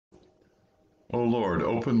O Lord,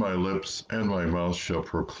 open my lips, and my mouth shall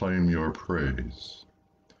proclaim your praise.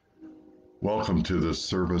 Welcome to this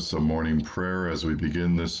service of morning prayer as we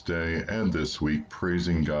begin this day and this week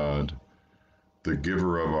praising God, the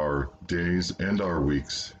giver of our days and our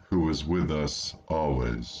weeks, who is with us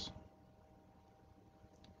always.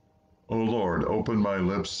 O Lord, open my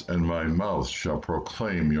lips, and my mouth shall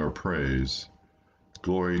proclaim your praise.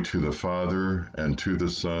 Glory to the Father, and to the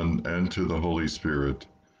Son, and to the Holy Spirit,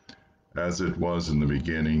 as it was in the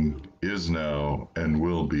beginning, is now, and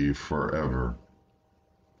will be forever.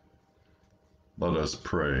 Let us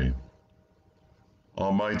pray.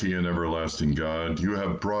 Almighty and everlasting God, you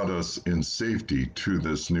have brought us in safety to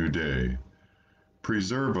this new day.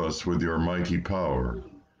 Preserve us with your mighty power,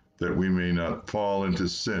 that we may not fall into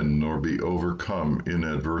sin nor be overcome in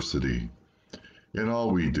adversity. In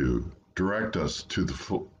all we do, direct us to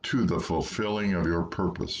the fulfilling of your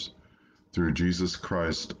purpose, through Jesus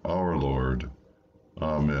Christ our Lord.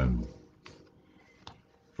 Amen.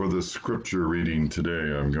 For the scripture reading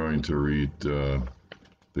today, I'm going to read the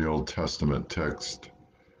Old Testament text,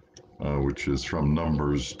 which is from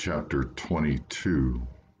Numbers chapter 22.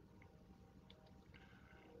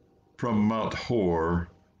 From Mount Hor,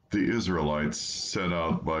 the Israelites set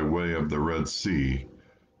out by way of the Red Sea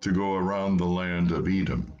to go around the land of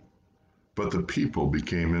Edom, but the people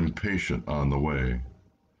became impatient on the way.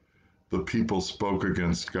 The people spoke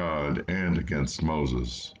against God and against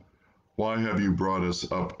Moses. Why have you brought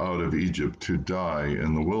us up out of Egypt to die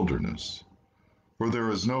in the wilderness? For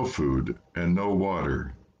there is no food and no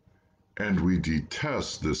water, and we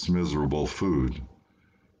detest this miserable food.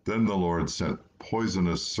 Then the Lord sent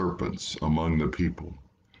poisonous serpents among the people,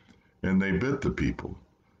 and they bit the people,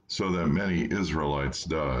 so that many Israelites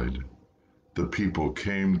died. The people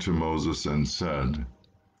came to Moses and said,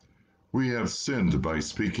 "We have sinned by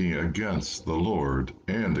speaking against the Lord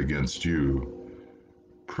and against you.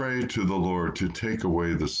 Pray to the Lord to take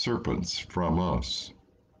away the serpents from us."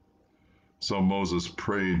 So Moses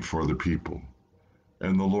prayed for the people,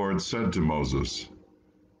 and the Lord said to Moses,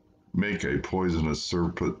 "Make a poisonous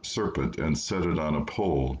serpent and set it on a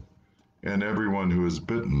pole, and everyone who is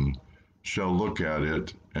bitten shall look at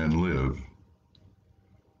it and live."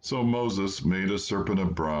 So Moses made a serpent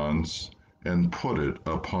of bronze and put it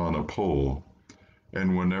upon a pole,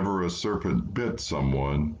 and whenever a serpent bit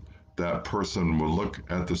someone, that person will look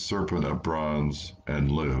at the serpent of bronze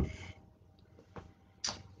and live.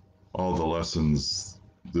 All the lessons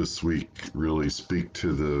this week really speak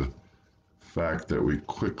to the fact that we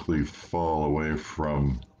quickly fall away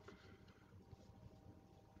from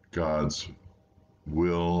God's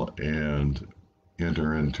will and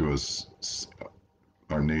enter into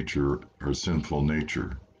our nature, our sinful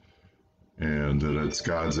nature, and that it's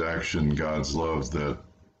God's action, God's love that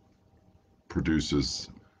produces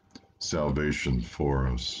salvation for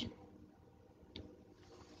us.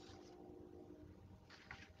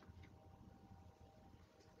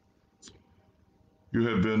 You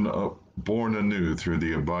have been born anew through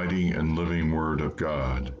the abiding and living Word of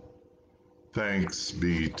God. Thanks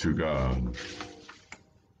be to God.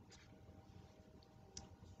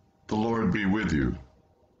 The Lord be with you,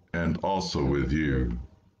 and also with you.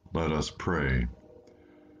 Let us pray.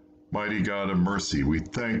 Mighty God of mercy, we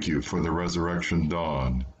thank you for the resurrection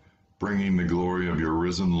dawn, bringing the glory of your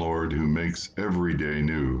risen Lord who makes every day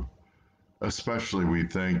new. Especially we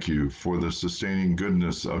thank you for the sustaining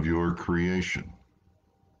goodness of your creation,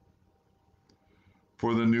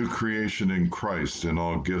 for the new creation in Christ and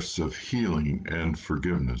all gifts of healing and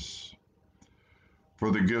forgiveness,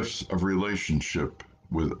 for the gifts of relationship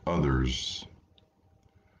with others,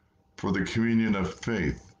 for the communion of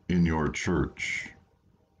faith in your church.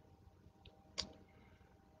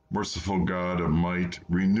 Merciful God of might,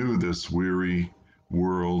 renew this weary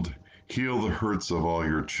world, heal the hurts of all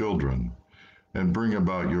your children, and bring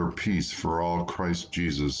about your peace for all Christ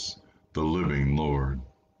Jesus, the living Lord.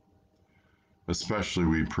 Especially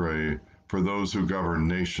we pray for those who govern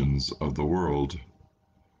nations of the world,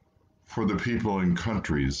 for the people in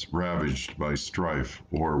countries ravaged by strife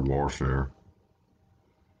or warfare,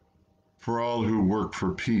 for all who work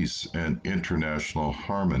for peace and international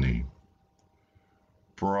harmony,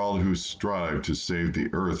 for all who strive to save the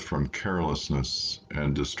earth from carelessness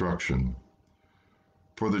and destruction,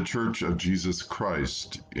 for the Church of Jesus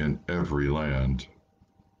Christ in every land.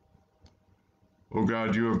 O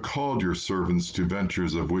God, you have called your servants to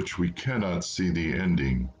ventures of which we cannot see the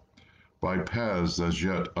ending, by paths as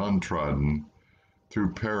yet untrodden,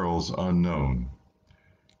 through perils unknown.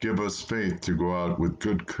 Give us faith to go out with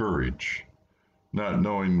good courage, not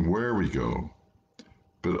knowing where we go,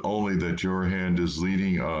 but only that your hand is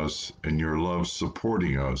leading us and your love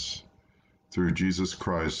supporting us, through Jesus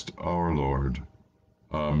Christ our Lord.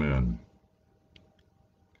 Amen.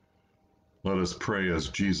 Let us pray as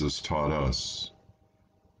Jesus taught us.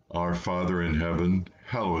 Our Father in heaven,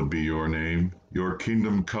 hallowed be your name. Your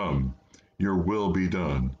kingdom come, your will be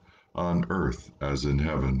done, on earth as in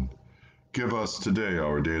heaven. Give us today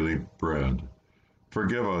our daily bread.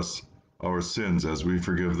 Forgive us our sins as we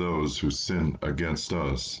forgive those who sin against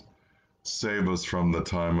us. Save us from the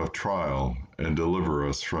time of trial and deliver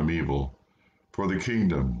us from evil. For the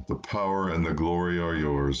kingdom, the power, and the glory are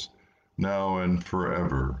yours, now and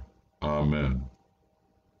forever. Amen.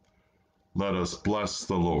 Let us bless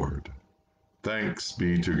the Lord. Thanks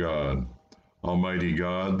be to God. Almighty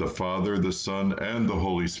God, the Father, the Son, and the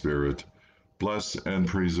Holy Spirit, bless and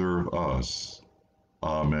preserve us.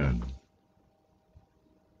 Amen.